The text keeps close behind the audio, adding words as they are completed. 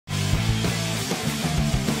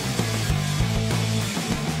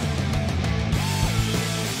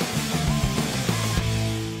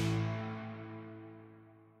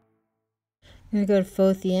I'm going to go to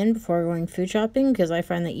Pho Thien before going food shopping because I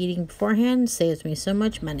find that eating beforehand saves me so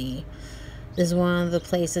much money. This is one of the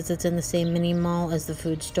places that's in the same mini mall as the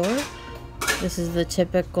food store. This is the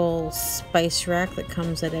typical spice rack that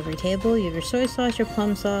comes at every table. You have your soy sauce, your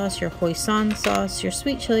plum sauce, your hoisin sauce, your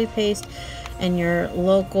sweet chili paste, and your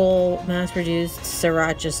local mass-produced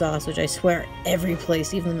sriracha sauce, which I swear every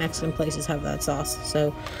place, even the Mexican places, have that sauce.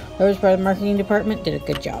 So whoever's part of the marketing department did a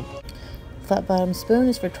good job. Flat bottom spoon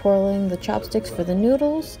is for twirling the chopsticks for the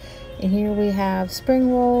noodles. And here we have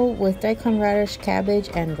spring roll with daikon radish, cabbage,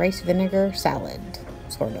 and rice vinegar salad,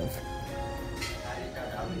 sort of.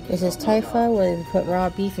 This is taifa, where we put raw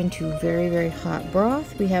beef into very, very hot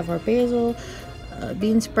broth. We have our basil,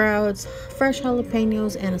 bean sprouts, fresh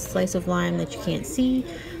jalapenos, and a slice of lime that you can't see.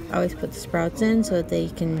 I always put the sprouts in so that they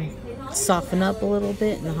can soften up a little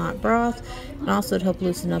bit in the hot broth, and also to help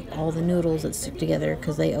loosen up all the noodles that stick together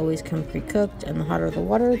because they always come pre-cooked, and the hotter the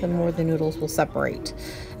water, the more the noodles will separate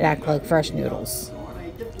and act like fresh noodles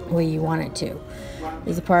the way you want it to.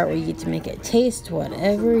 This is the part where you get to make it taste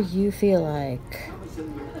whatever you feel like.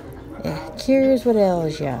 Yeah, curious what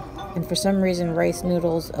ails ya. And for some reason, rice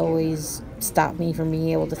noodles always stop me from being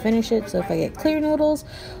able to finish it. So if I get clear noodles,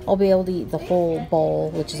 I'll be able to eat the whole bowl,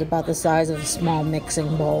 which is about the size of a small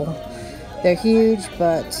mixing bowl. They're huge,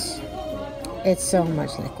 but it's so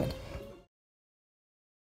much liquid.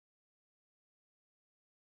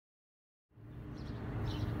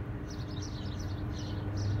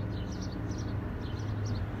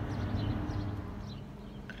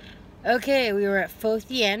 Okay, we were at Pho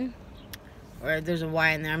Thien, or there's a Y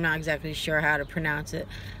in there. I'm not exactly sure how to pronounce it.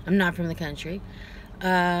 I'm not from the country.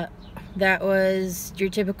 That was your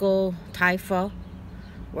typical Thai pho,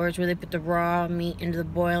 where it's where they put the raw meat into the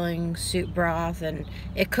boiling soup broth, and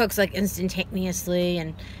it cooks like instantaneously.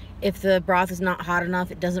 And if the broth is not hot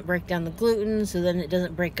enough, it doesn't break down the gluten, so then it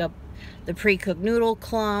doesn't break up the pre-cooked noodle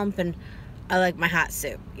clump. And I like my hot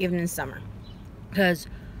soup, even in summer, because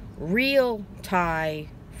real Thai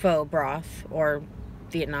pho broth, or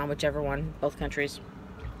Vietnam, whichever one, both countries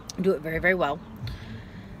do it very, very well.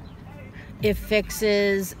 It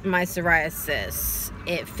fixes my psoriasis.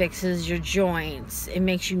 It fixes your joints. It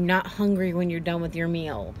makes you not hungry when you're done with your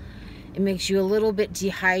meal. It makes you a little bit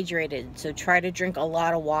dehydrated, so try to drink a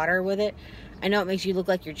lot of water with it. I know it makes you look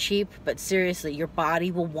like you're cheap, but seriously, your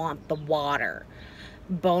body will want the water.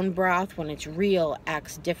 Bone broth, when it's real,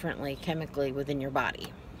 acts differently chemically within your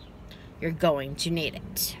body. You're going to need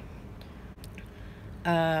it.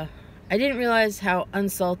 I didn't realize how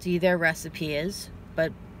unsalty their recipe is,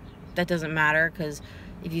 but that doesn't matter, because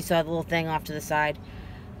if you saw the little thing off to the side,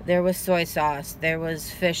 there was soy sauce, there was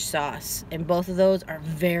fish sauce, and both of those are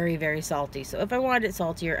very, very salty. So if I wanted it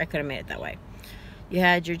saltier, I could have made it that way. You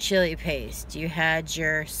had your chili paste, you had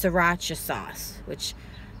your sriracha sauce, which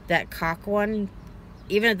that cock one,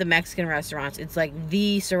 even at the Mexican restaurants, it's like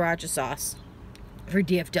the sriracha sauce for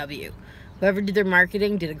DFW. Whoever did their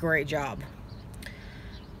marketing did a great job.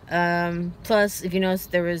 Plus, if you notice,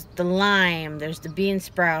 there was the lime, there's the bean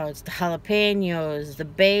sprouts, the jalapenos, the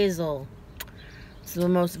basil. It's the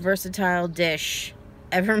most versatile dish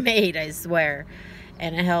ever made, I swear.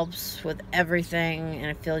 And it helps with everything, and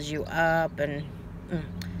it fills you up, and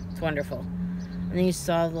it's wonderful. And then you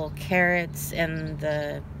saw the little carrots and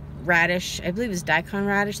the radish, I believe it's daikon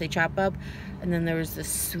radish, they chop up. And then there was the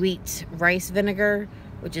sweet rice vinegar,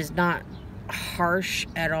 which is not harsh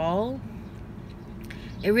at all.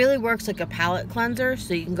 It really works like a palate cleanser,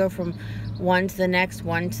 so you can go from one to the next,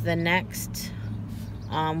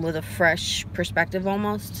 with a fresh perspective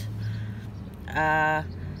almost. I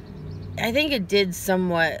think it did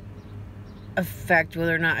somewhat affect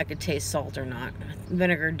whether or not I could taste salt or not.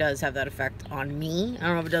 Vinegar does have that effect on me. I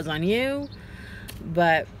don't know if it does on you,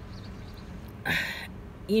 but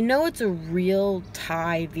you know it's a real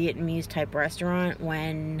Thai, Vietnamese type restaurant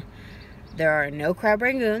when there are no crab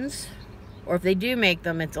rangoons. Or if they do make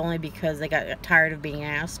them, it's only because they got tired of being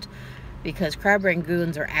asked. Because crab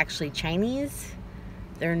rangoons are actually Chinese.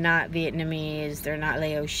 They're not Vietnamese. They're not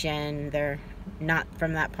Laotian. They're not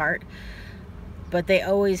from that part. But they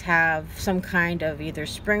always have some kind of either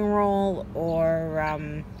spring roll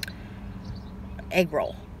or egg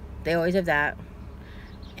roll. They always have that.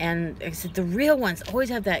 And except the real ones always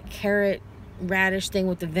have that carrot radish thing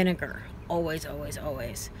with the vinegar. Always, always,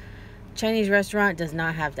 always. Chinese restaurant does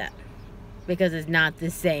not have that, because it's not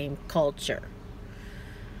the same culture.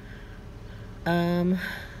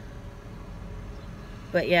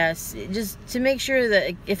 But yes, just to make sure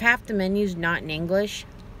that if half the menu's not in English,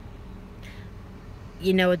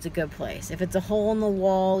 you know it's a good place. If it's a hole in the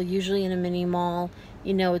wall, usually in a mini mall,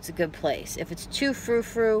 you know it's a good place. If it's too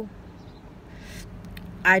frou-frou,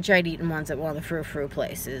 I tried eating once at one of the frou-frou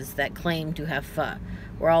places that claimed to have pho,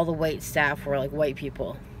 where all the wait staff were like white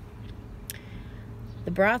people.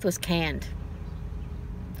 The broth was canned.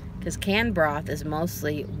 Because canned broth is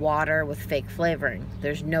mostly water with fake flavoring.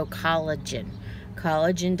 There's no collagen.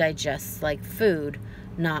 Collagen digests like food,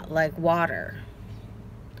 not like water.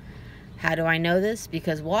 How do I know this?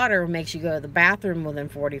 Because water makes you go to the bathroom within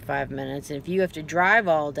 45 minutes. And if you have to drive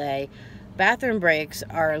all day, bathroom breaks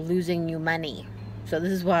are losing you money. So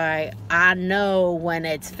this is why I know when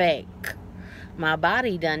it's fake. My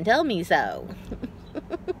body done tell me so.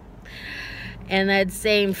 And that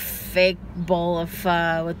same fake bowl of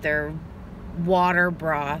pho with their water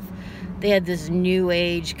broth, they had this new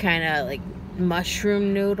age kind of like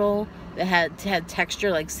mushroom noodle that had texture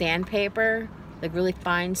like sandpaper, like really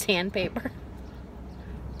fine sandpaper.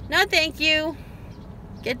 No, thank you.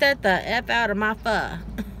 Get that the F out of my pho.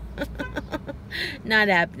 Not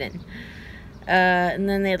happening. And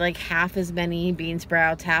then they had like half as many bean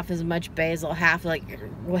sprouts, half as much basil, half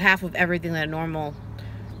of everything that a normal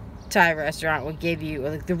Thai restaurant would give you,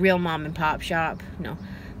 or like the real mom and pop shop. No,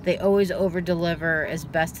 they always over deliver as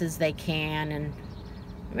best as they can, and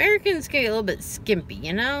Americans get a little bit skimpy,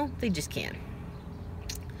 you know? They just can.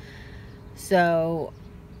 So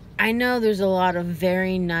I know there's a lot of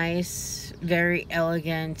very nice, very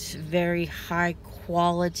elegant, very high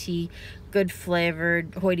quality, good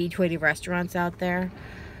flavored, hoity-toity restaurants out there,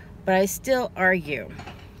 but I still argue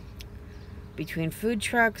between food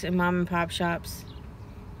trucks and mom and pop shops,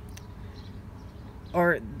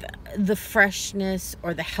 or the freshness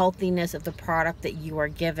or the healthiness of the product that you are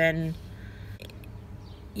given.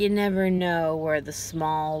 You never know where the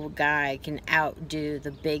small guy can outdo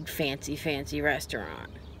the big fancy restaurant.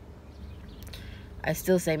 I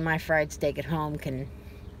still say my fried steak at home can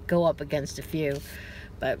go up against a few,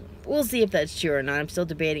 but we'll see if that's true or not. I'm still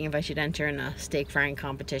debating if I should enter in a steak frying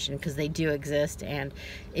competition, because they do exist, and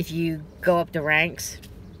if you go up the ranks,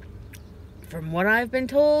 from what I've been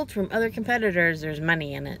told from other competitors, there's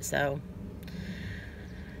money in it. So,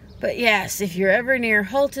 but yes, if you're ever near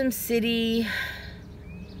Haltom City,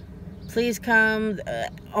 please come.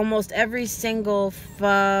 Almost every single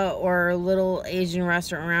pho or little Asian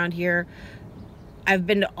restaurant around here, I've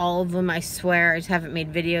been to all of them, I swear. I just haven't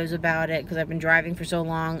made videos about it because I've been driving for so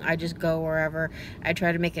long. I just go wherever. I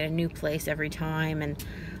try to make it a new place every time, and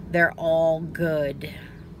they're all good.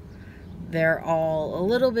 They're all a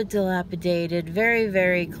little bit dilapidated, very,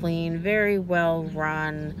 very clean, very well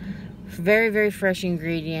run, very, very fresh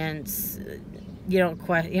ingredients. You don't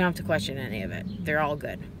have to question any of it. They're all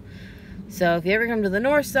good. So if you ever come to the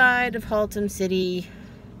north side of Haltom City,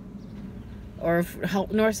 or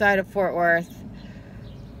north side of Fort Worth,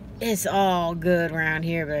 it's all good around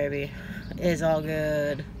here, baby. It's all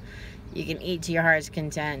good. You can eat to your heart's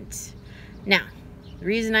content. Now, the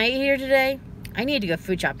reason I eat here today, I need to go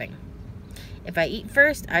food shopping. If I eat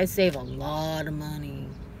first, I save a lot of money.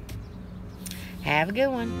 Have a good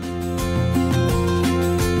one.